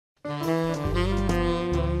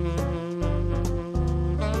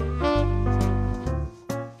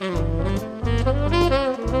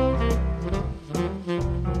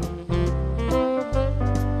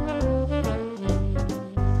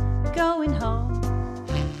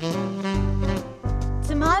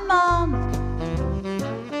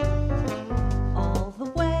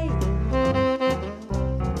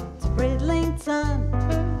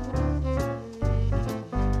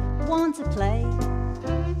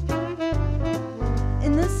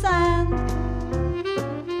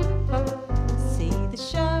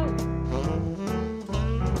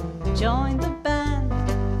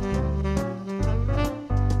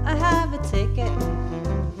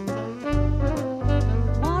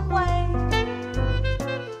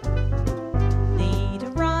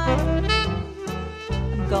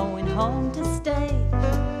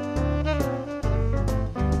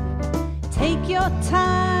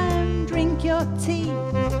time, drink your tea.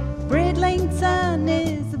 Bridlington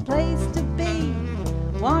is the place to be,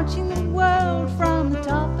 watching the world from the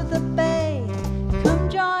top of the bay. Come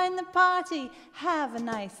join the party, have a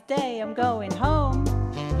nice day. I'm going home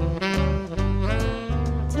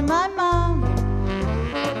to my mom,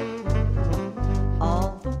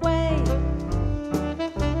 all the way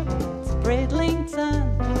to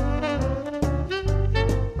Bridlington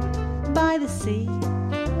by the sea.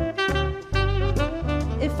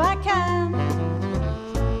 If I can,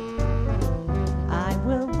 I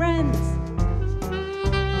will rent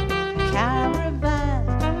a caravan.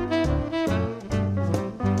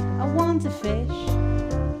 I want to fish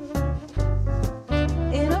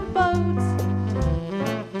in a boat,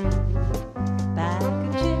 bag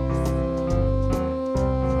of chips,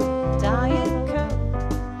 Diet Coke.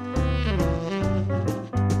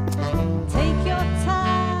 Take your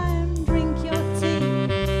time, drink your tea.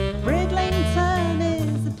 Bridlington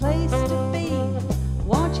is the place to be,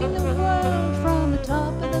 watching the world from the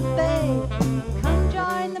top of the bay. Come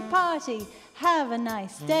join the party, have a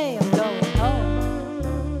nice day. I'm going home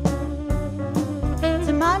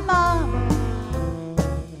to my mom,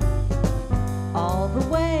 all the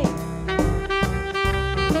way